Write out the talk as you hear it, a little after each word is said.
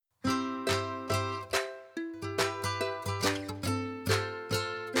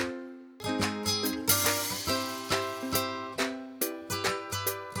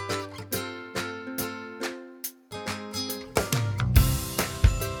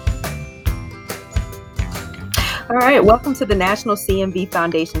All right, welcome to the National CMV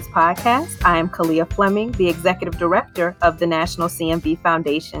Foundation's podcast. I am Kalia Fleming, the Executive Director of the National CMV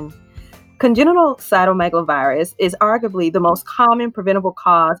Foundation. Congenital cytomegalovirus is arguably the most common preventable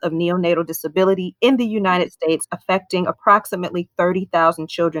cause of neonatal disability in the United States, affecting approximately 30,000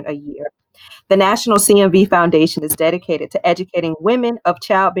 children a year. The National CMV Foundation is dedicated to educating women of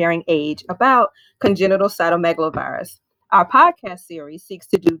childbearing age about congenital cytomegalovirus. Our podcast series seeks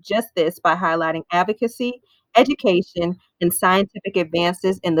to do just this by highlighting advocacy, education, and scientific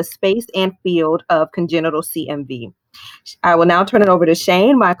advances in the space and field of congenital CMV. I will now turn it over to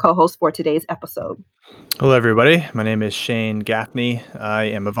Shane, my co-host for today's episode. Hello, everybody. My name is Shane Gaffney. I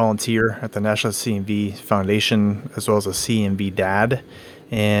am a volunteer at the National CMV Foundation, as well as a CMV dad,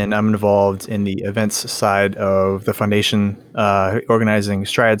 and I'm involved in the events side of the foundation, organizing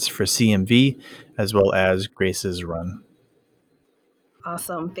strides for CMV, as well as Grace's Run.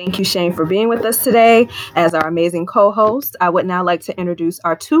 Awesome. Thank you, Shane, for being with us today as our amazing co-host. I would now like to introduce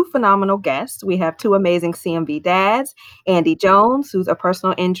our two phenomenal guests. We have two amazing CMV dads, Andy Jones, who's a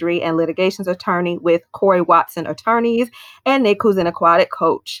personal injury and litigations attorney with Corey Watson Attorneys, and Nick, who's an aquatic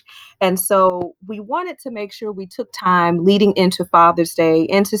coach. And so we wanted to make sure we took time leading into Father's Day,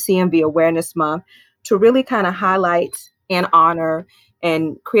 into CMV Awareness Month, to really kind of highlight and honor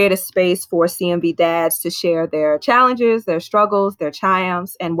and create a space for CMV dads to share their challenges, their struggles, their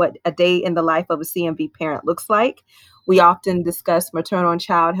triumphs, and what a day in the life of a CMV parent looks like. We often discuss maternal and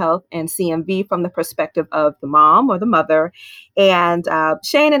child health and CMV from the perspective of the mom or the mother. And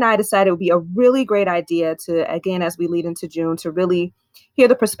Shane and I decided it would be a really great idea to, again, as we lead into June, to really hear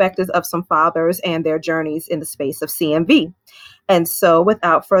the perspectives of some fathers and their journeys in the space of CMV. And so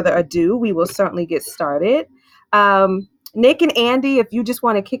without further ado, we will certainly get started. Nick and Andy, if you just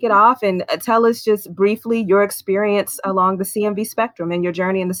want to kick it off and tell us just briefly your experience along the CMV spectrum and your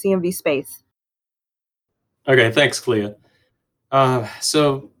journey in the CMV space. Okay, thanks, Clea.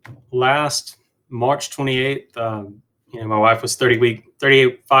 So last March 28th, my wife was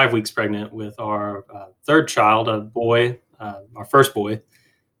 35 weeks pregnant with our third child, a boy, our first boy.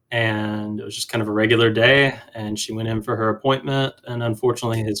 And it was just kind of a regular day. And she went in for her appointment. And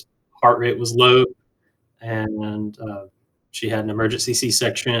unfortunately, his heart rate was low. And she had an emergency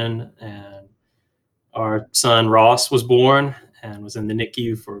C-section, and our son Ross was born and was in the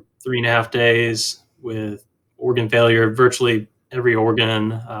NICU for 3.5 days with organ failure, virtually every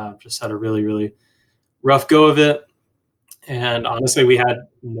organ. Just had a really, really rough go of it. And honestly, we had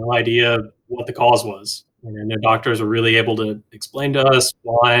no idea what the cause was. And the doctors were really able to explain to us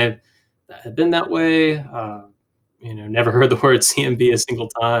why that had been that way. Never heard the word CMV a single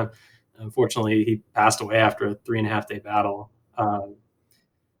time. Unfortunately, he passed away after a 3.5 day battle.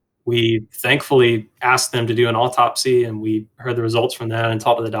 We thankfully asked them to do an autopsy, and we heard the results from that and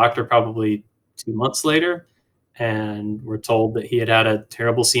talked to the doctor probably 2 months later. And we're told that he had had a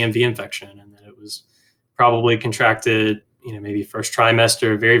terrible CMV infection and that it was probably contracted, maybe first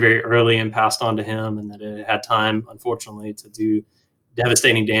trimester, very, very early, and passed on to him, and that it had time, unfortunately, to do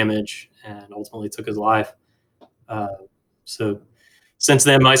devastating damage and ultimately took his life. So since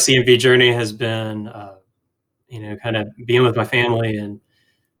then, my CMV journey has been, kind of being with my family and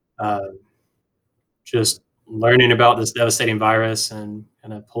just learning about this devastating virus and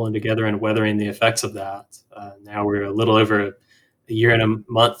kind of pulling together and weathering the effects of that. Now we're a little over a year and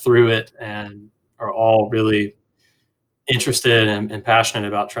a month through it, and are all really interested and passionate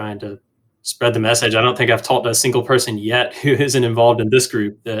about trying to spread the message. I don't think I've talked to a single person yet who isn't involved in this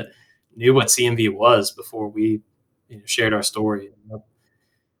group that knew what CMV was before we shared our story.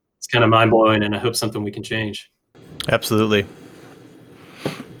 It's kind of mind-blowing, and I hope something we can change. Absolutely.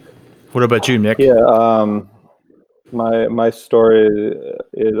 What about you, Nick? Yeah, my story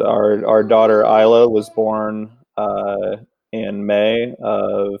is our daughter Isla was born in May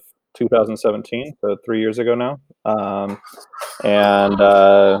of 2017, so 3 years ago now, and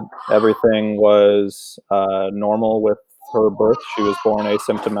everything was normal with her birth. She was born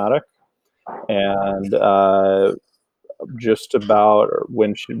asymptomatic, and just about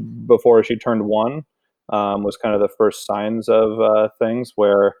before she turned one was kind of the first signs of things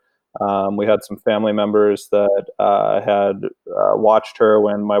where we had some family members that had watched her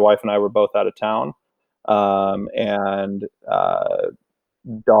when my wife and I were both out of town, and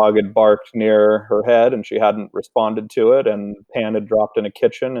dog had barked near her head and she hadn't responded to it, and pan had dropped in a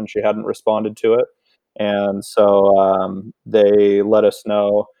kitchen and she hadn't responded to it. And so they let us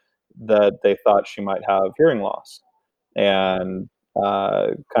know that they thought she might have hearing loss. And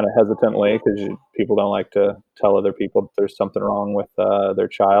kind of hesitantly, because people don't like to tell other people that there's something wrong with their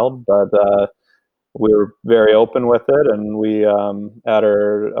child, but we were very open with it, and we at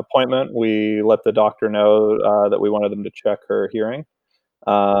her appointment we let the doctor know that we wanted them to check her hearing,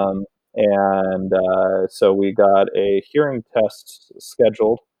 and so we got a hearing test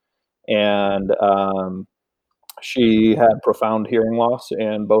scheduled, and she had profound hearing loss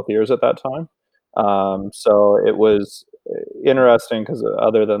in both ears at that time. So it was interesting because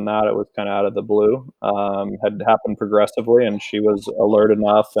other than that, it was kind of out of the blue. Had happened progressively, and she was alert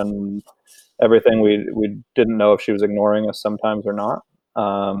enough and everything. We didn't know if she was ignoring us sometimes or not.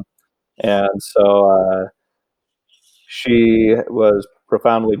 And so she was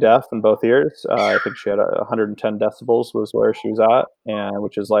profoundly deaf in both ears. I think she had 110 decibels was where she was at, and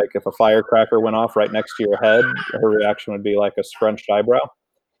which is like if a firecracker went off right next to your head, her reaction would be like a scrunched eyebrow.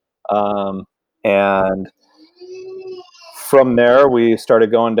 And from there, we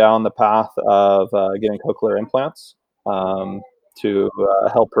started going down the path of getting cochlear implants to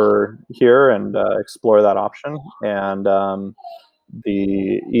help her hear and explore that option. And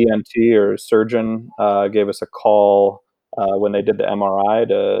the ENT or surgeon gave us a call when they did the MRI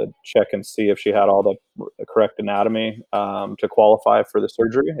to check and see if she had all the correct anatomy to qualify for the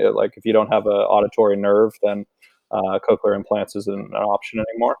surgery. Like if you don't have an auditory nerve, then cochlear implants isn't an option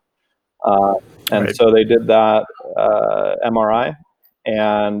anymore. And Right. so they did that MRI,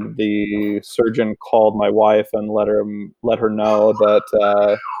 and the surgeon called my wife and let her know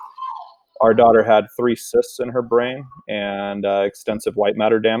that our daughter had 3 cysts in her brain and extensive white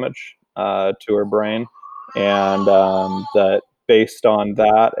matter damage to her brain, and that based on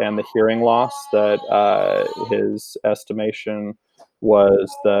that and the hearing loss, that his estimation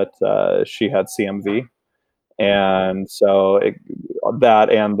was that she had CMV. And so they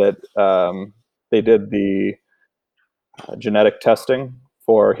did the genetic testing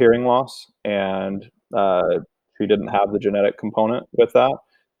for hearing loss, and she didn't have the genetic component with that.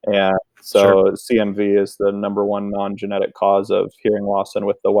 And so Sure. CMV is the number one non-genetic cause of hearing loss, and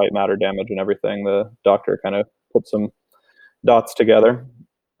with the white matter damage and everything, the doctor kind of put some dots together.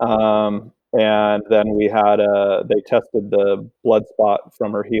 And then they tested the blood spot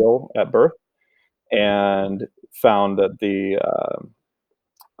from her heel at birth and found that the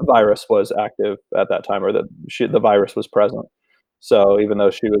virus was active at that time, or that the virus was present. So even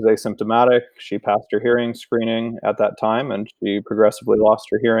though she was asymptomatic, she passed her hearing screening at that time, and she progressively lost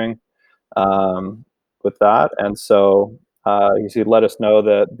her hearing with that. And so he let us know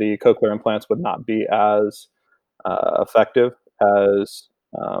that the cochlear implants would not be as effective as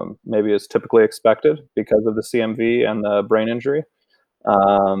maybe as typically expected because of the CMV and the brain injury.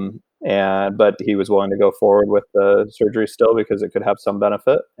 But he was willing to go forward with the surgery still because it could have some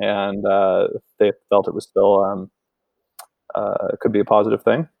benefit, and they felt it was still could be a positive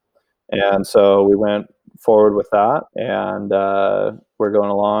thing. And so we went forward with that, and we're going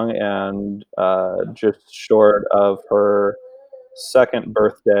along, and just short of her second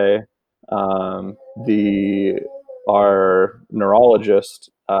birthday, the our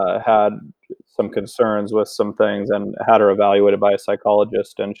neurologist had some concerns with some things and had her evaluated by a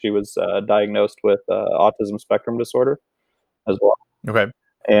psychologist, and she was diagnosed with autism spectrum disorder as well. Okay.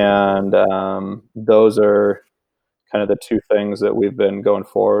 And those are kind of the 2 things that we've been going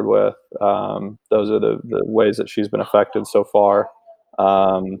forward with. Those are the ways that she's been affected so far.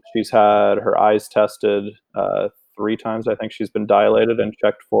 She's had her eyes tested 3 times. I think she's been dilated and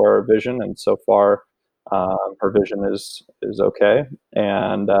checked for vision, and so far her vision is okay.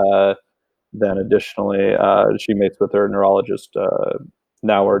 And then additionally, she meets with her neurologist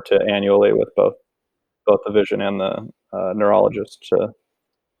now or to annually with both the vision and the neurologist to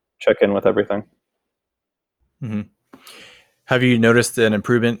check in with everything. Mm-hmm. Have you noticed an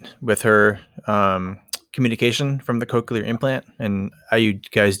improvement with her communication from the cochlear implant? And are you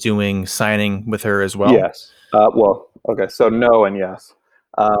guys doing signing with her as well? Yes. Well, okay. So no and yes.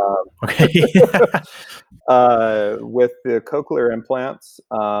 Okay. With the cochlear implants,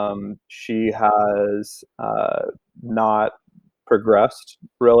 she has not progressed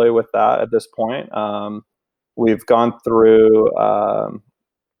really with that at this point. We've gone through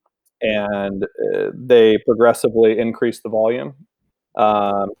and they progressively increased the volume.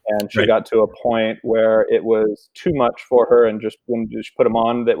 And she Right. got to a point where it was too much for her, and just when she put them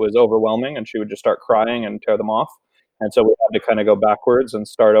on, that was overwhelming, and she would just start crying and tear them off. And so we had to kind of go backwards and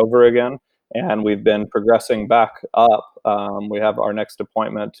start over again. And we've been progressing back up. We have our next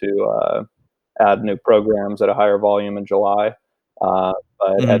appointment to add new programs at a higher volume in July. But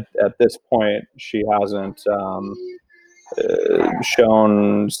Mhm. at this point, she hasn't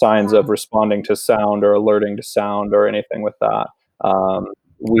shown signs of responding to sound or alerting to sound or anything with that. Sure.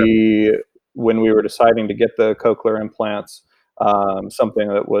 When we were deciding to get the cochlear implants, something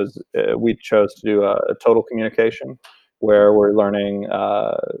that was we chose to do a total communication, where we're learning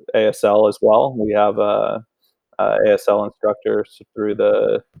ASL as well. We have ASL instructors through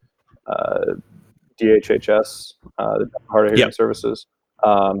the DHHS, the Hard of Hearing Yep. Services,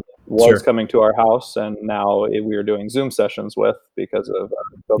 was Sure. coming to our house, and now we are doing Zoom sessions with because of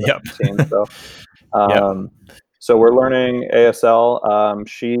Yep. COVID-19. Yep. So we're learning ASL.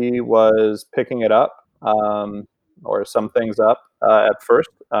 She was picking it up, or some things up at first.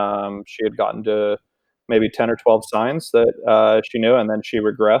 She had gotten to maybe 10 or 12 signs that she knew, and then she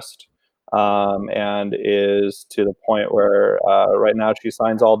regressed, and is to the point where right now she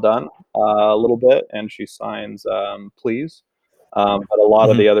signs all done a little bit, and she signs please. But a lot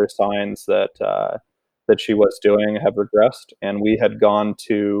of the other signs that she was doing have regressed, and we had gone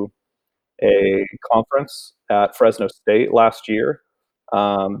to a conference at Fresno State last year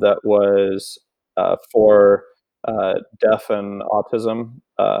that was for deaf and autism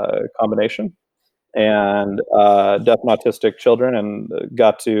combination, and deaf and autistic children, and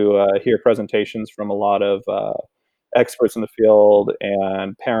got to hear presentations from a lot of experts in the field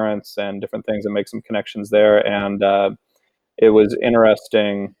and parents and different things, and make some connections there. And it was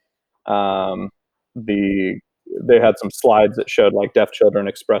interesting. Um, they had some slides that showed like deaf children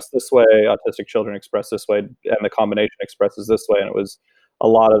express this way, autistic children express this way, and the combination expresses this way. And it was a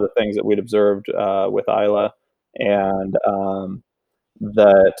lot of the things that we'd observed with Isla, and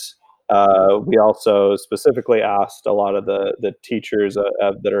that we also specifically asked a lot of the teachers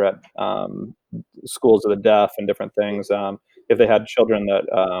that are at schools of the deaf and different things, if they had children that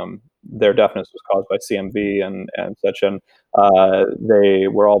their deafness was caused by CMV and such, and they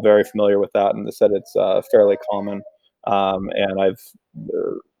were all very familiar with that, and they said it's fairly common. And I've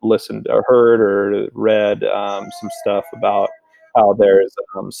listened or heard or read some stuff about how there's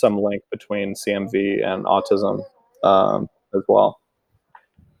some link between CMV and autism as well.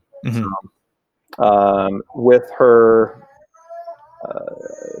 With her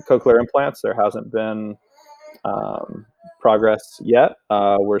cochlear implants, there hasn't been progress yet.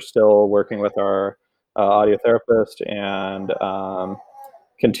 We're still working with our audio therapist, and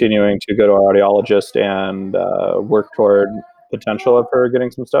continuing to go to our audiologist and work toward potential of her getting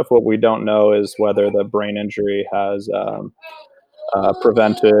some stuff. What we don't know is whether the brain injury has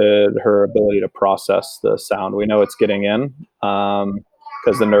prevented her ability to process the sound. We know it's getting in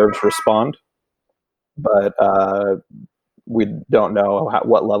because the nerves respond, but we don't know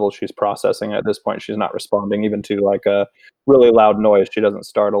what level she's processing. At this point, she's not responding even to like a really loud noise. She doesn't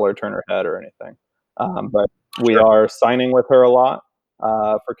startle or turn her head or anything. But we are signing with her a lot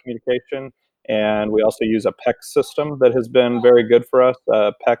for communication, and we also use a PECS system that has been very good for us.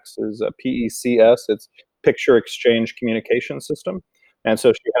 PECS is a PECS. It's Picture Exchange Communication System, and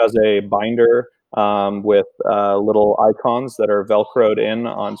so she has a binder with little icons that are Velcroed in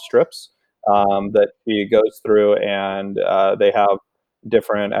on strips. That she goes through, and they have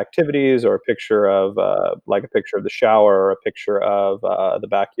different activities, or a picture of like a picture of the shower, or a picture of the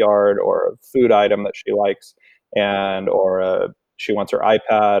backyard, or a food item that she likes, and or she wants her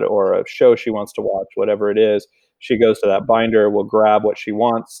iPad, or a show she wants to watch, whatever it is. She goes to that binder, will grab what she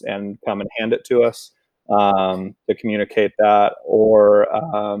wants and come and hand it to us to communicate that. Or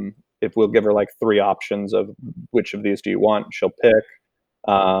if we'll give her like 3 options of which of these do you want, she'll pick.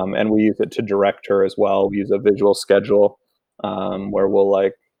 And we use it to direct her as well. We use a visual schedule where we'll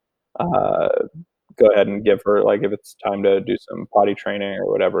like go ahead and give her, like, if it's time to do some potty training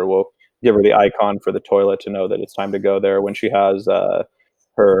or whatever, we'll give her the icon for the toilet to know that it's time to go there. When she has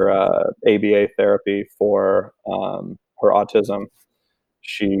her ABA therapy for her autism,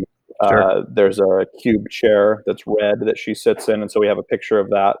 she there's a cube chair that's red that she sits in, and so we have a picture of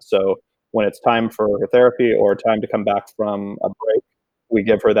that. So when it's time for her therapy or time to come back from a break, we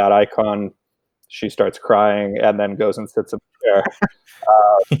give her that icon. She starts crying and then goes and sits in the chair.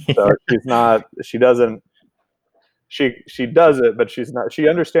 So she does it, but she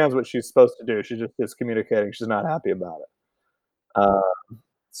understands what she's supposed to do. She just is communicating. She's not happy about it.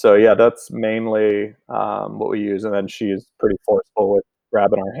 So yeah, that's mainly what we use. And then she's pretty forceful with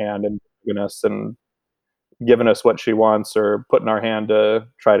grabbing our hand and giving us what she wants, or putting our hand to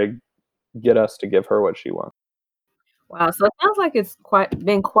try to get us to give her what she wants. Wow, so it sounds like it's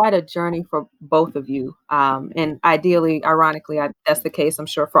been quite a journey for both of you. And ideally, ironically, that's the case, I'm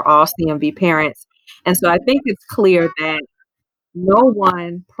sure, for all CMV parents. And so I think it's clear that no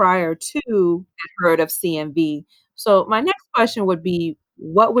one prior to had heard of CMV. So my next question would be,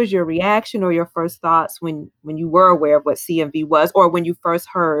 what was your reaction or your first thoughts when you were aware of what CMV was, or when you first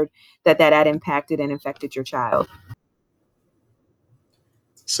heard that had impacted and infected your child?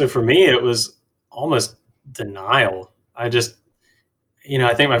 So for me, it was almost denial. I just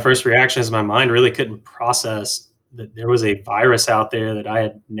I think my first reaction is my mind really couldn't process that there was a virus out there that I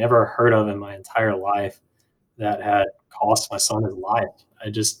had never heard of in my entire life that had cost my son his life. I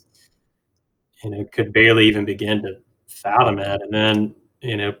just, could barely even begin to fathom it. And then,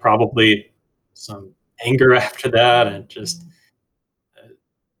 probably some anger after that, and just,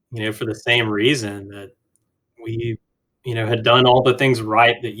 for the same reason that we, had done all the things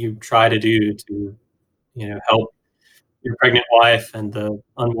right that you try to do to, help your pregnant wife and the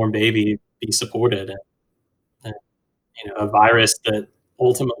unborn baby be supported. And, a virus that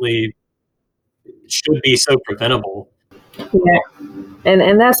ultimately should be so preventable. Yeah.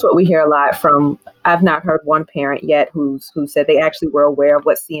 And that's what we hear a lot from. I've not heard one parent yet who said they actually were aware of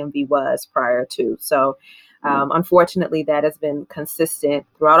what CMV was prior to. So unfortunately, that has been consistent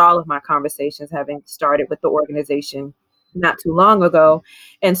throughout all of my conversations, having started with the organization not too long ago.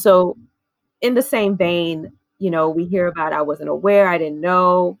 And so in the same vein, we hear about I wasn't aware, I didn't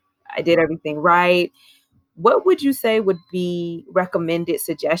know, I did everything right. What would you say would be recommended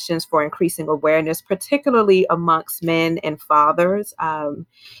suggestions for increasing awareness, particularly amongst men and fathers?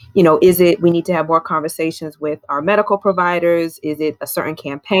 Is it we need to have more conversations with our medical providers? Is it a certain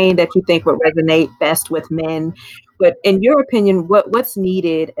campaign that you think would resonate best with men? But in your opinion, what's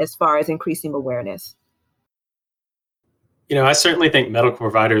needed as far as increasing awareness? I certainly think medical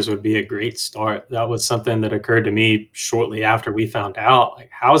providers would be a great start. That was something that occurred to me shortly after we found out. Like,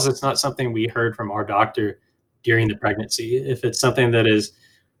 how is this not something we heard from our doctor during the pregnancy? If it's something that is,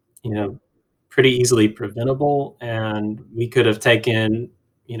 you know, pretty easily preventable, and we could have taken,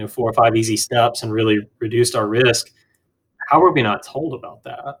 4 or 5 easy steps and really reduced our risk, how are we not told about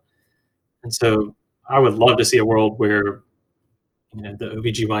that? And so I would love to see a world where, the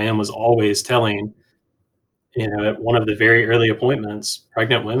OBGYN was always telling, at one of the very early appointments,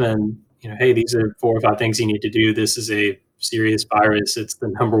 pregnant women, hey, these are 4 or 5 things you need to do. This is a serious virus. It's the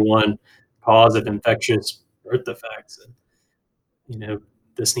number one cause of infectious birth defects. And,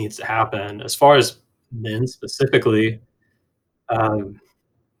 this needs to happen. As far as men specifically, um,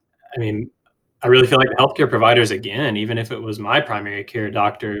 I mean, I really feel like the healthcare providers, again, even if it was my primary care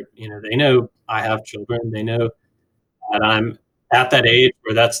doctor, they know I have children. They know that I'm at that age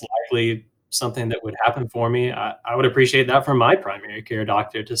where that's likely something that would happen for me. I would appreciate that from my primary care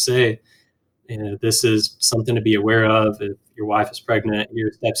doctor to say, this is something to be aware of. If your wife is pregnant, here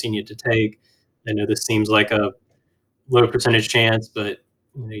are steps you need to take. I know this seems like a low percentage chance, but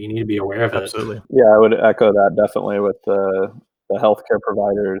you need to be aware of it. Absolutely. Yeah, I would echo that definitely with the healthcare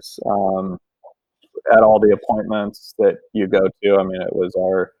providers at all the appointments that you go to. I mean, it was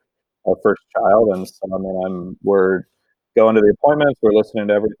our first child, and so I mean, we're going to the appointments. We're listening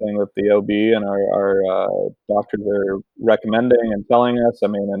to everything that the OB and our doctors are recommending and telling us. I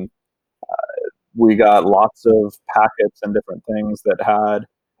mean, and we got lots of packets and different things that had,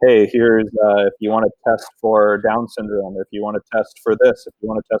 hey, here's if you want to test for Down syndrome, if you want to test for this, if you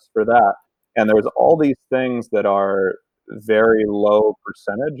want to test for that, and there's all these things that are very low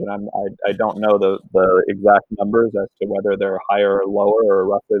percentage, and I don't know the exact numbers as to whether they're higher or lower or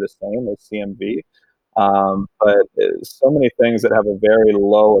roughly the same as CMV, but so many things that have a very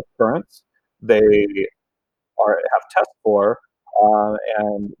low occurrence, they have tests for,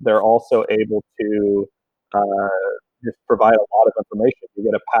 and they're also able to just provide a lot of information. You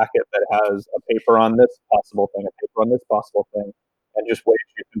get a packet that has a paper on this possible thing, a paper on this possible thing, and just ways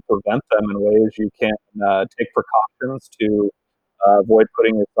you can prevent them and ways you can take precautions to avoid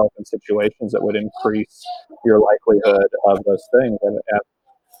putting yourself in situations that would increase your likelihood of those things. And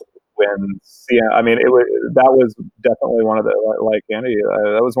when I mean, that was definitely one of the, like Andy,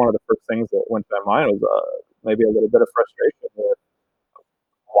 that was one of the first things that went to my mind was maybe a little bit of frustration with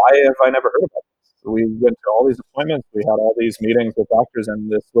why have I never heard about this? We went to all these appointments, we had all these meetings with doctors,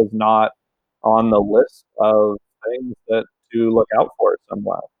 and this was not on the list of things that to look out for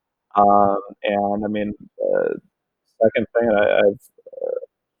somewhere. And I mean, second thing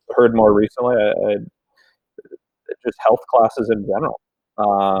I've heard more recently, just health classes in general.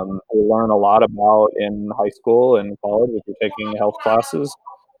 We learn a lot about in high school and college if you're taking health classes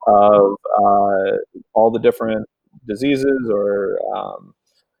of all the different diseases or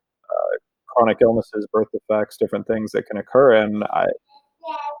chronic illnesses, birth defects, different things that can occur. And I've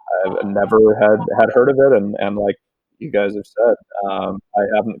never had heard of it. And like you guys have said, I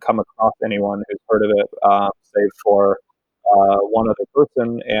haven't come across anyone who's heard of it, save for one other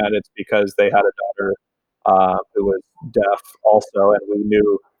person. And it's because they had a daughter who was deaf also. And we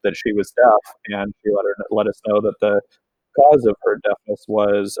knew that she was deaf. And she let us know that the cause of her deafness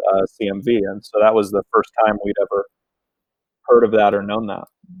was CMV. And so that was the first time we'd ever heard of that or known that.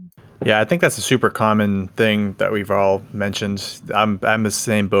 Yeah, I think that's a super common thing that we've all mentioned. I'm the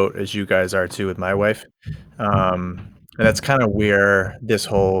same boat as you guys are too with my wife. And that's kind of where this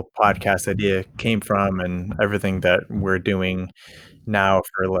whole podcast idea came from, and everything that we're doing now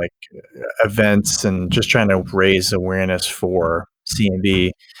for like events and just trying to raise awareness for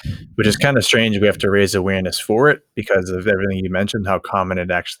CMV, which is kind of strange. We have to raise awareness for it because of everything you mentioned, how common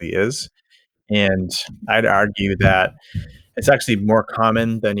it actually is. And I'd argue that it's actually more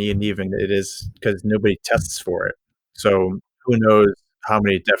common than even it is because nobody tests for it. So who knows how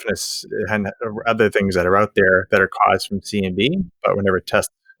many deafness and other things that are out there that are caused from CMV, but were never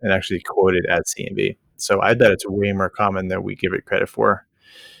tested and actually quoted as CMV. So I bet it's way more common than we give it credit for.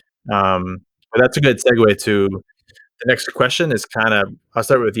 But that's a good segue to the next question. Is kind of, I'll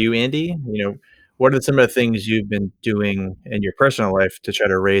start with you, Andy. What are some of the things you've been doing in your personal life to try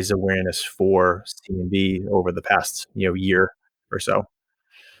to raise awareness for CMV over the past year or so?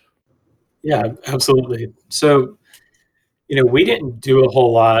 Yeah, absolutely. So, we didn't do a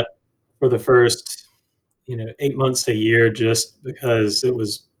whole lot for the first, 8 months to a year, just because it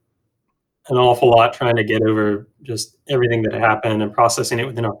was an awful lot trying to get over just everything that happened and processing it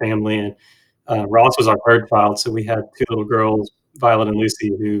within our family. And Ross was our third child, so we had two little girls, Violet and Lucy,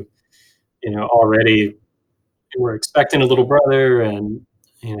 who already were expecting a little brother, and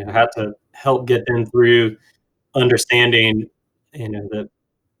had to help get them through understanding that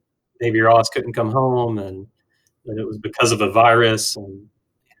baby Ross couldn't come home and that it was because of a virus. And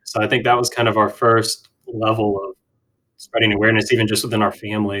so I think that was kind of our first level of spreading awareness, even just within our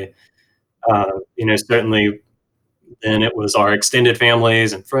family. Certainly then it was our extended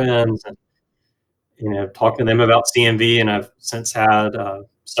families and friends, and talking to them about CMV. And I've since had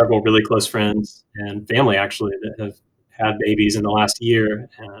several really close friends and family actually that have had babies in the last year,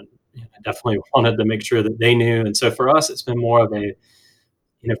 and I definitely wanted to make sure that they knew. And so for us, it's been more of a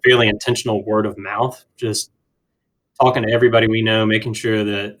fairly intentional word of mouth, just talking to everybody we know, making sure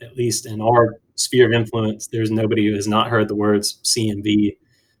that at least in our sphere of influence, there's nobody who has not heard the words CMV.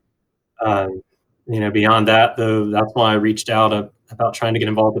 Beyond that, though, that's why I reached out about trying to get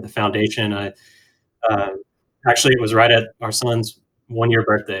involved with the foundation. Actually, it was right at our son's 1-year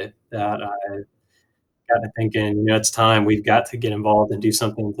birthday that I got to thinking, it's time. We've got to get involved and do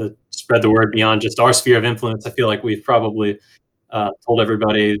something to spread the word beyond just our sphere of influence. I feel like we've probably told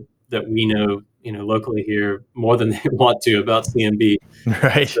everybody that we know, locally here more than they want to about CMV.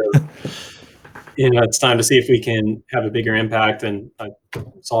 Right. So, it's time to see if we can have a bigger impact. And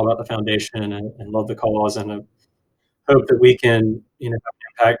it's all about the foundation, and love the cause, and hope that we can, have an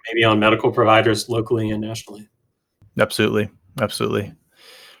impact maybe on medical providers locally and nationally. Absolutely.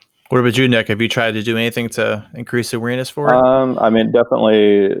 What about you, Nick? Have you tried to do anything to increase awareness for it?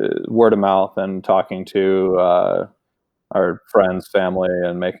 Definitely word of mouth and talking to our friends, family,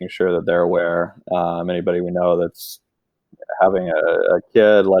 and making sure that they're aware. Anybody we know that's having a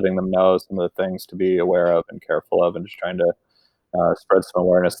kid, letting them know some of the things to be aware of and careful of, and just trying to spread some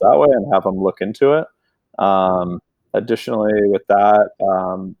awareness that way and have them look into it. Additionally, with that,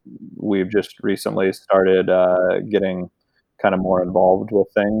 we've just recently started getting kind of more involved with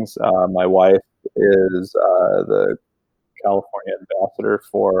things. My wife is the California ambassador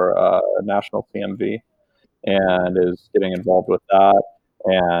for National CMV and is getting involved with that.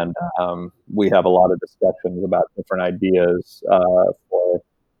 And we have a lot of discussions about different ideas for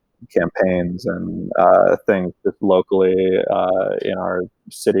campaigns and things just locally in our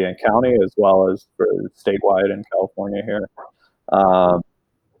city and county, as well as for statewide in California here.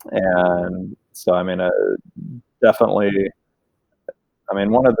 And so, definitely,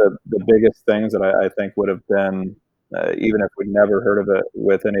 one of the biggest things that I think would have been, even if we'd never heard of it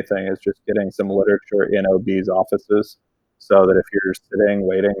with anything, is just getting some literature in OB's offices, so that if you're sitting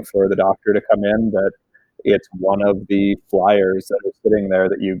waiting for the doctor to come in, that it's one of the flyers that are sitting there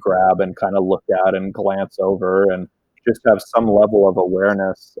that you grab and kind of look at and glance over, and just have some level of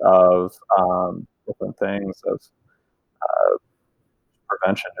awareness of different things of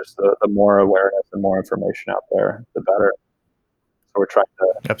prevention. Just the more awareness and more information out there, the better. So we're trying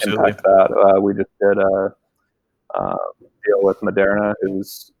to impact that. We just did a deal with Moderna,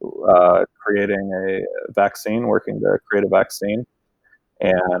 who's creating a vaccine, working to create a vaccine.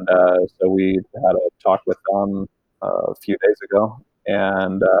 And so we had a talk with them a few days ago,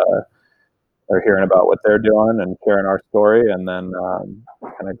 and they're hearing about what they're doing and sharing our story, and then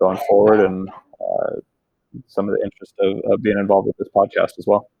kind of going forward, and some of the interest of being involved with this podcast as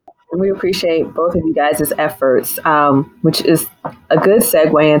well. And we appreciate both of you guys' efforts, which is a good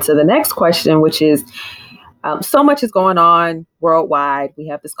segue into the next question, which is, So much is going on worldwide. We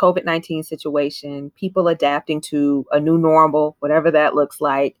have this COVID-19 situation, people adapting to a new normal, whatever that looks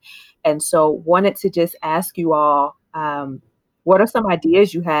like. And so wanted to just ask you all, what are some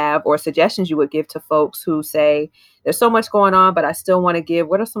ideas you have or suggestions you would give to folks who say, there's so much going on, but I still want to give?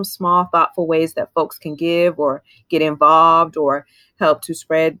 What are some small, thoughtful ways that folks can give or get involved or help to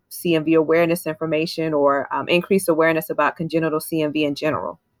spread CMV awareness information or increase awareness about congenital CMV in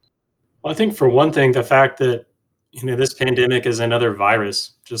general? Well, I think for one thing, the fact that this pandemic is another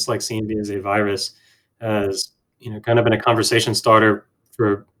virus, just like CMV is a virus, has kind of been a conversation starter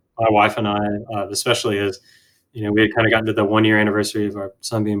for my wife and I, especially as we had kind of gotten to the 1 year anniversary of our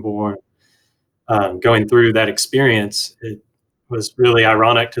son being born. Going through that experience, it was really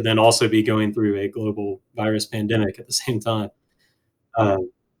ironic to then also be going through a global virus pandemic at the same time. Um,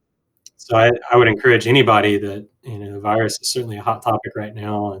 so I would encourage anybody that the virus is certainly a hot topic right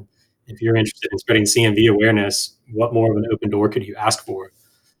now, and if you're interested in spreading CMV awareness, what more of an open door could you ask for?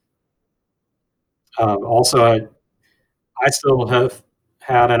 Also, I still have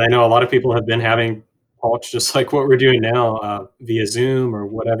had, and I know a lot of people have been having talks just like what we're doing now via Zoom or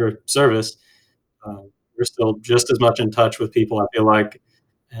whatever service. We're still just as much in touch with people, I feel like,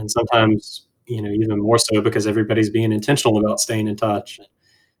 and sometimes even more so because everybody's being intentional about staying in touch.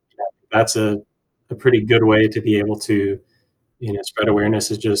 That's a pretty good way to be able to spread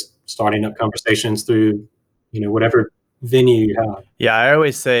awareness, is just starting up conversations through whatever venue you have. Yeah, I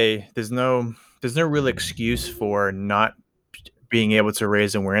always say there's no real excuse for not being able to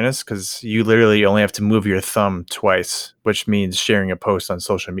raise awareness, because you literally only have to move your thumb twice, which means sharing a post on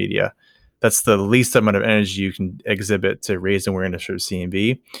social media. That's the least amount of energy you can exhibit to raise awareness for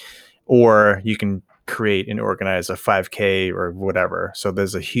CMV. Or you can create and organize a 5K or whatever. So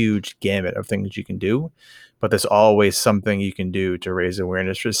there's a huge gamut of things you can do, but there's always something you can do to raise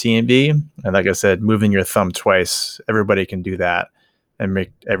awareness for CMV. And like I said, moving your thumb twice, everybody can do that and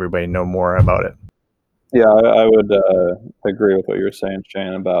make everybody know more about it. Yeah, I would agree with what you were saying,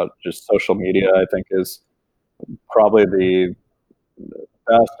 Shane, about just social media. I think is probably the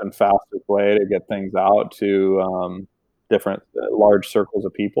best and fastest way to get things out to different large circles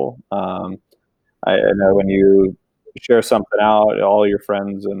of people. I know when you share something out, all your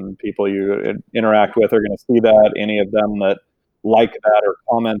friends and people you interact with are going to see that. Any of them that like that or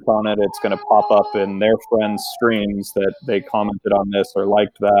comment on it, it's going to pop up in their friends' streams that they commented on this or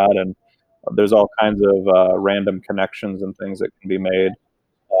liked that. And there's all kinds of random connections and things that can be made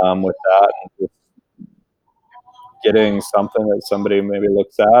with that. And just getting something that somebody maybe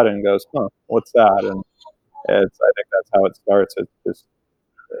looks at and goes, "Huh, what's that?" And I think that's how it starts. It's just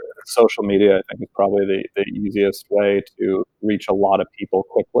social media, I think, is probably the easiest way to reach a lot of people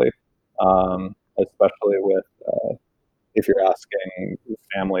quickly, especially with if you're asking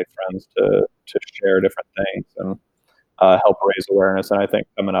family, friends to share different things and help raise awareness. And I think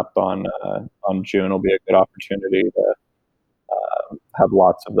coming up on June will be a good opportunity to have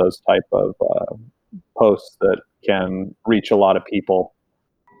lots of those type of posts that can reach a lot of people.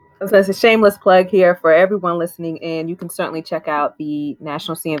 So it's a shameless plug here for everyone listening in. You can certainly check out the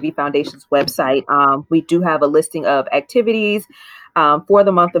National CMV Foundation's website. We do have a listing of activities for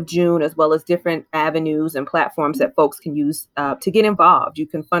the month of June, as well as different avenues and platforms that folks can use to get involved. You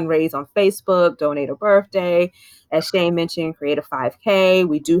can fundraise on Facebook, donate a birthday. As Shane mentioned, create a 5K.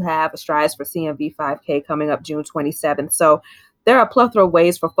 We do have a Strides for CMV 5K coming up June 27th. So there are a plethora of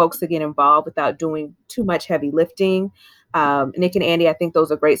ways for folks to get involved without doing too much heavy lifting. Nick and Andy, I think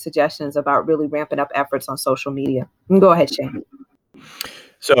those are great suggestions about really ramping up efforts on social media. Go ahead, Shane.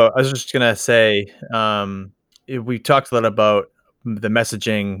 So I was just going to say, we talked a lot about the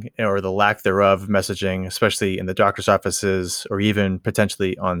messaging or the lack thereof messaging, especially in the doctor's offices or even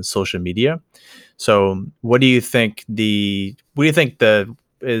potentially on social media. So what do you think Let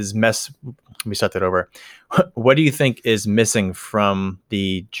me start that over. What do you think is missing from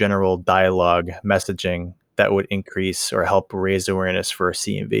the general dialogue messaging that would increase or help raise awareness for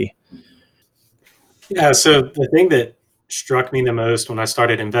CMV? Yeah, so the thing that struck me the most when I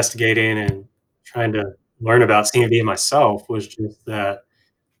started investigating and trying to learn about CMV myself was just that,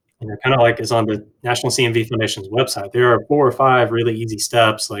 kind of like is on the National CMV Foundation's website, there are 4 or 5 really easy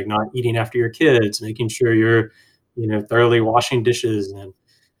steps, like not eating after your kids, making sure you're, thoroughly washing dishes, and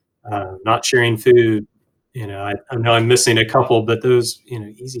not sharing food. I know I'm missing a couple, but those,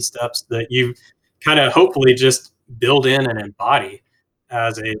 easy steps that you kind of hopefully just build in and embody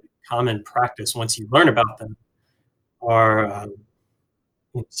as a common practice once you learn about them are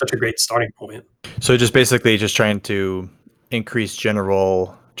such a great starting point. So just basically just trying to increase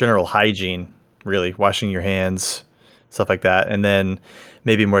general hygiene, really washing your hands, stuff like that. And then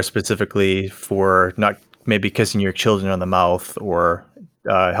maybe more specifically for not maybe kissing your children on the mouth, or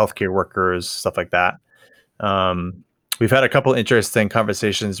healthcare workers, stuff like that. We've had a couple interesting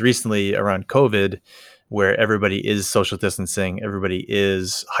conversations recently around COVID, where everybody is social distancing, everybody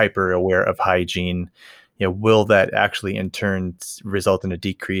is hyper aware of hygiene. Will that actually in turn result in a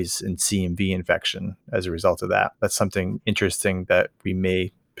decrease in CMV infection as a result of that? That's something interesting that we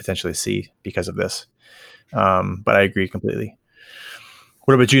may potentially see because of this. But I agree completely.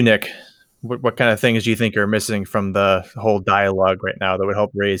 What about you, Nick? What kind of things do you think are missing from the whole dialogue right now that would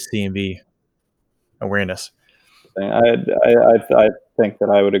help raise CMV awareness? I think that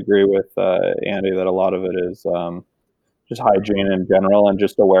I would agree with Andy that a lot of it is just hygiene in general and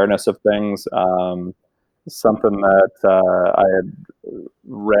just awareness of things. Something that I had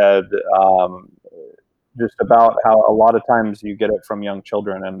read just about how a lot of times you get it from young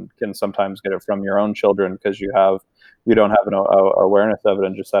children and can sometimes get it from your own children because you don't have an awareness of it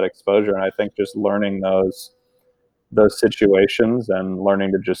and just that exposure. And I think just learning those situations and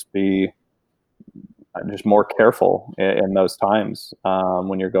learning to just be just more careful in those times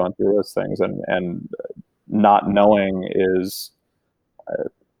when you're going through those things, and not knowing is, I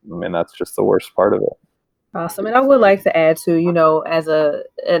mean, that's just the worst part of it. Awesome. And I would like to add to, as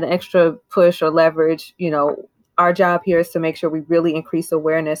an extra push or leverage, our job here is to make sure we really increase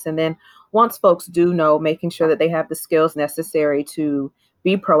awareness. And then once folks do know, making sure that they have the skills necessary to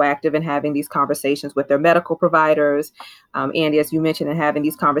be proactive in having these conversations with their medical providers. Andy, as you mentioned, and having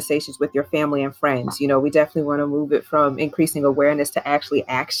these conversations with your family and friends. We definitely want to move it from increasing awareness to actually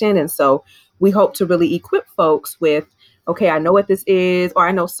action. And so we hope to really equip folks with, okay, I know what this is, or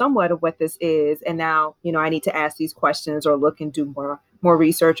I know somewhat of what this is. And now, I need to ask these questions or look and do more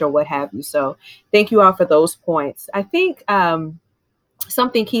research or what have you. So thank you all for those points. I think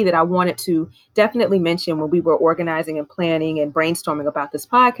something key that I wanted to definitely mention when we were organizing and planning and brainstorming about this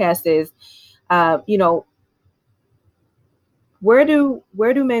podcast is, where do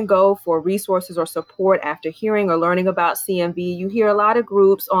men go for resources or support after hearing or learning about CMV? You hear a lot of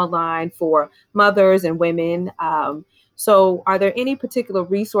groups online for mothers and women. So are there any particular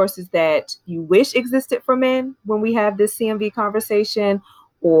resources that you wish existed for men when we have this CMV conversation,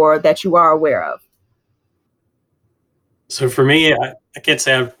 or that you are aware of? So for me, I can't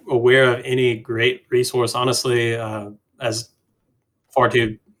say I'm aware of any great resource, honestly, as far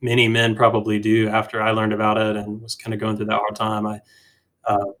too many men probably do. After I learned about it and was kind of going through that hard time, I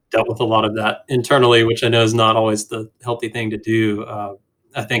dealt with a lot of that internally, which I know is not always the healthy thing to do.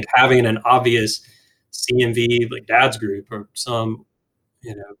 I think having an obvious CMV like dad's group or some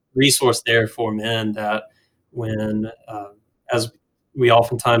resource there for men that when as we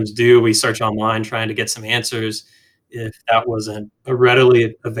oftentimes do, we search online trying to get some answers. If that wasn't a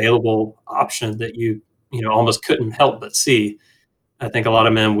readily available option that you almost couldn't help but see, I think a lot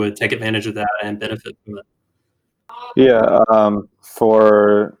of men would take advantage of that and benefit from it. Yeah,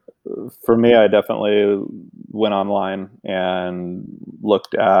 for me, I definitely went online and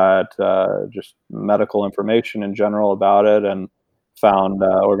looked at just medical information in general about it, and found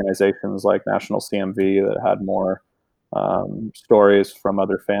organizations like National CMV that had more stories from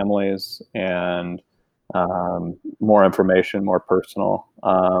other families and more information, more personal.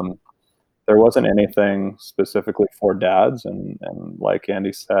 There wasn't anything specifically for dads, and like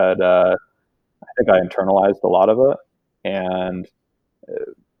Andy said, I think I internalized a lot of it. And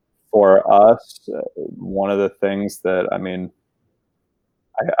for us, one of the things that, I mean,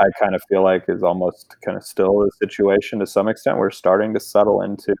 I kind of feel like is almost kind of still the situation to some extent. We're starting to settle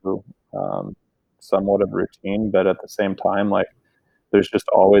into somewhat of routine, but at the same time, like, there's just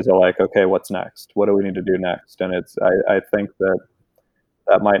always a like, okay, what's next? What do we need to do next? And I think that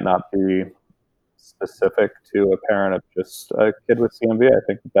might not be specific to a parent of just a kid with CMV. I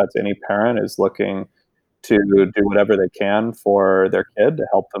think that's any parent is looking to do whatever they can for their kid to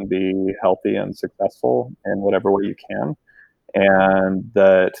help them be healthy and successful in whatever way you can. And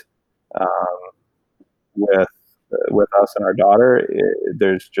that with us and our daughter,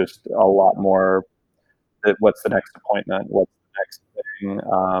 there's just a lot more. What's the next appointment? What's the next thing?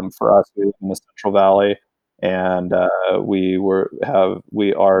 For us, we live in the Central Valley, and our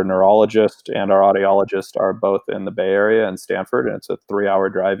neurologist and our audiologist are both in the Bay Area in Stanford, and it's a 3-hour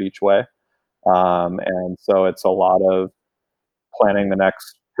drive each way. And so it's a lot of planning the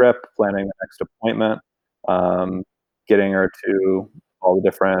next trip, planning the next appointment, getting her to all the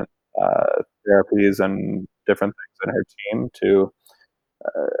different therapies and different things in her team to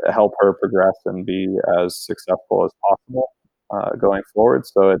help her progress and be as successful as possible going forward.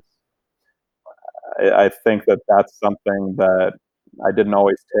 So I think that that's something that I didn't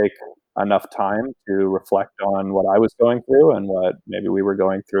always take enough time to reflect on what I was going through and what maybe we were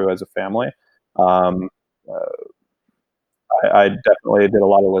going through as a family. I definitely did a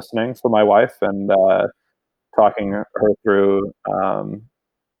lot of listening for my wife and talking her through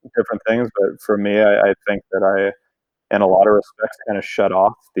different things. But for me, I think that in a lot of respects, kind of shut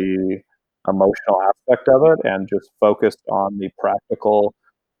off the emotional aspect of it and just focused on the practical.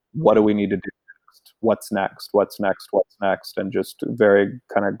 What do we need to do next? What's next? What's next? What's next? And just very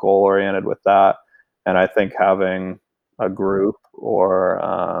kind of goal oriented with that. And I think having a group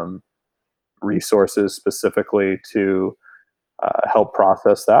or resources specifically to help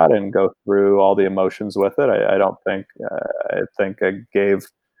process that and go through all the emotions with it. I don't think I think I gave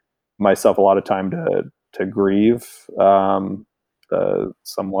myself a lot of time to grieve the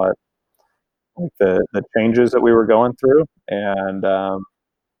somewhat like the changes that we were going through and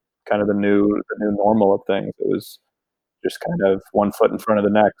kind of the new normal of things. It was just kind of one foot in front of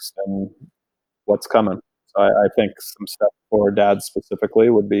the next and what's coming. So I think some stuff for dads specifically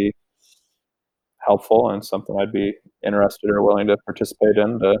would be helpful and something I'd be interested or willing to participate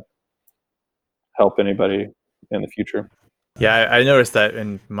in to help anybody in the future. Yeah, I noticed that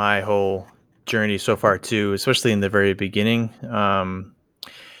in my whole journey so far too, especially in the very beginning,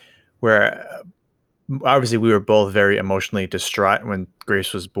 where obviously we were both very emotionally distraught when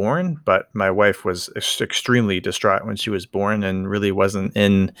Grace was born, but my wife was extremely distraught when she was born and really wasn't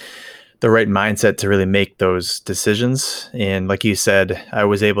in the right mindset to really make those decisions. And like you said, I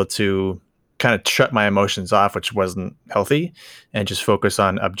was able to kind of shut my emotions off, which wasn't healthy, and just focus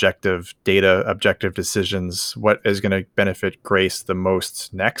on objective data, objective decisions, what is going to benefit Grace the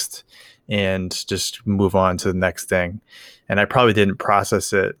most next, and just move on to the next thing. And I probably didn't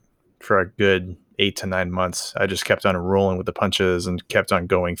process it for a good 8 to 9 months. I just kept on rolling with the punches and kept on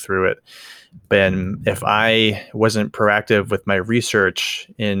going through it. But if I wasn't proactive with my research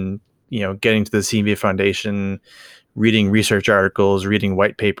in, getting to the CMV Foundation, reading research articles, reading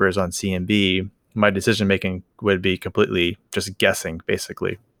white papers on CMV, my decision making would be completely just guessing,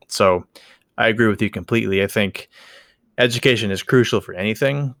 basically. So I agree with you completely. I think education is crucial for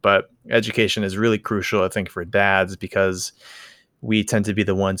anything, but education is really crucial, I think, for dads because we tend to be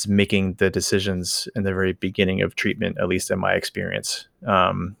the ones making the decisions in the very beginning of treatment, at least in my experience,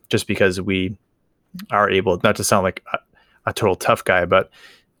 just because we are able, not to sound like a total tough guy, but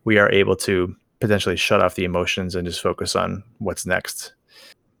we are able to potentially shut off the emotions and just focus on what's next.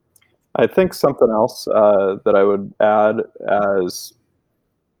 I think something else that I would add as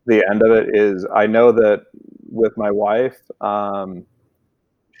the end of it is I know that with my wife,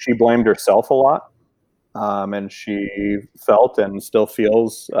 she blamed herself a lot. And she felt and still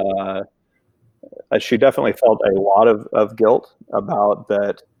feels, she definitely felt a lot of guilt about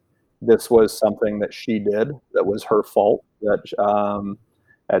that this was something that she did that was her fault that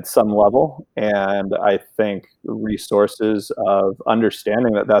at some level. And I think resources of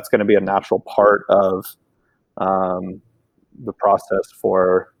understanding that that's going to be a natural part of the process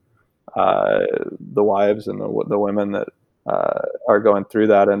for the wives and the women that are going through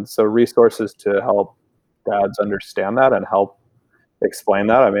that. And so resources to help dads understand that and help explain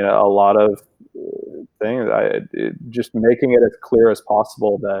that. I mean, a lot of things, just making it as clear as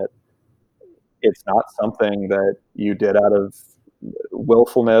possible that it's not something that you did out of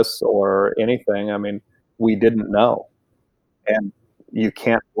willfulness or anything. I mean, we didn't know. And you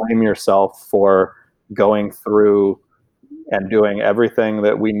can't blame yourself for going through and doing everything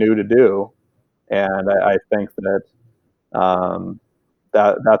that we knew to do. And I think that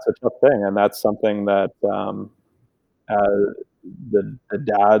that's a tough thing, and that's something that the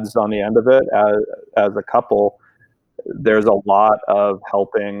dads on the end of it, as a couple, there's a lot of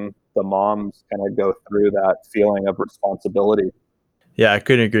helping the moms kind of go through that feeling of responsibility. Yeah, I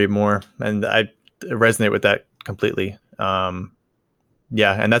couldn't agree more, and I resonate with that completely. Yeah,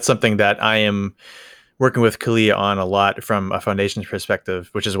 and that's something that I am working with Kalia on a lot from a foundation's perspective,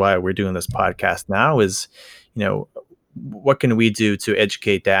 which is why we're doing this podcast now is, what can we do to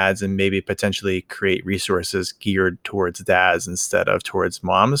educate dads and maybe potentially create resources geared towards dads instead of towards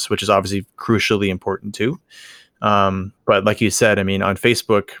moms, which is obviously crucially important too. But like you said, I mean, on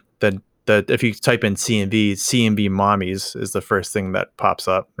Facebook, if you type in CMV mommies is the first thing that pops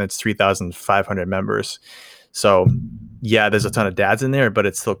up. It's 3,500 members. So yeah, there's a ton of dads in there, but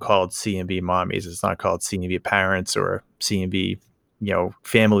it's still called CMV mommies. It's not called CMV parents or CMV,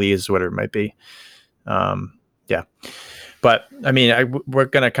 families, whatever it might be. Yeah. But I mean, we're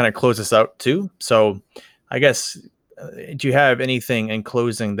going to kind of close this out too. So I guess, do you have anything in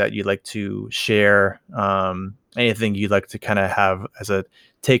closing that you'd like to share? Anything you'd like to kind of have as a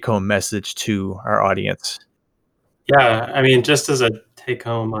take home message to our audience? Yeah. I mean, just as a take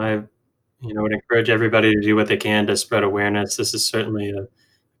home, I would encourage everybody to do what they can to spread awareness. This is certainly a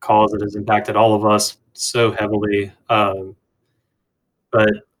cause that has impacted all of us. so heavily.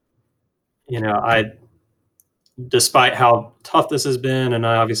 But despite how tough this has been, and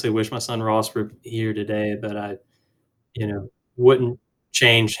I obviously wish my son Ross were here today, but I, wouldn't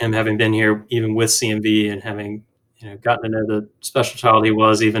change him having been here, even with CMV, and having, gotten to know the special child he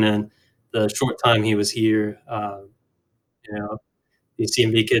was, even in the short time he was here. You know, these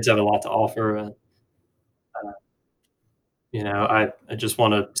CMV kids have a lot to offer. And, I just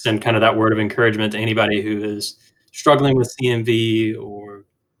want to send kind of that word of encouragement to anybody who is struggling with CMV or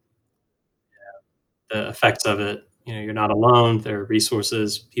the effects of it. You're not alone. There are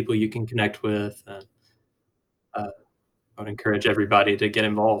resources, people you can connect with, and I would encourage everybody to get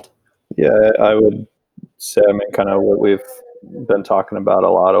involved. Yeah, I would say, I mean, kind of what we've been talking about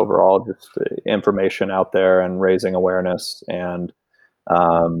a lot overall, just information out there and raising awareness. And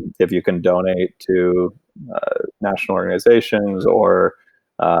if you can donate to national organizations or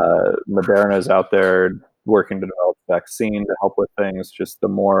Moderna's out there working to develop a vaccine to help with things, just the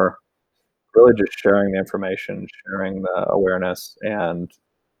more really just sharing the information, sharing the awareness, and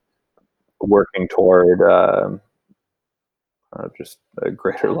working toward just a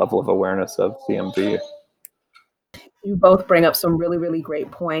greater level of awareness of CMV. You both bring up some really, really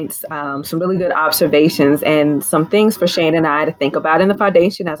great points, some really good observations, and some things for Shane and I to think about in the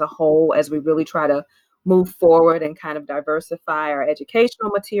foundation as a whole as we really try to move forward and kind of diversify our educational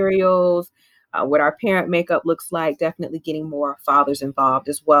materials, what our parent makeup looks like, definitely getting more fathers involved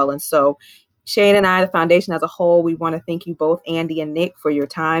as well. And so Shane and I, the foundation as a whole, we want to thank you both, Andy and Nick, for your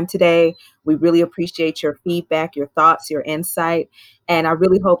time today. We really appreciate your feedback, your thoughts, your insight. And I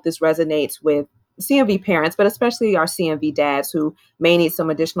really hope this resonates with CMV parents, but especially our CMV dads who may need some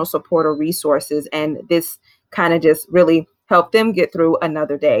additional support or resources. And this kind of just really helped them get through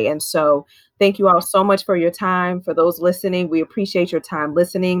another day. And so thank you all so much for your time. For those listening, we appreciate your time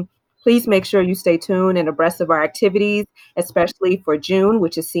listening. Please make sure you stay tuned and abreast of our activities, especially for June,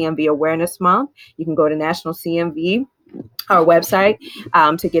 which is CMV Awareness Month. You can go to National CMV, our website,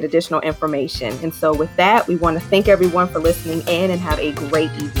 to get additional information. And so with that, we want to thank everyone for listening in and have a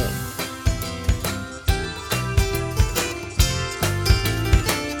great evening.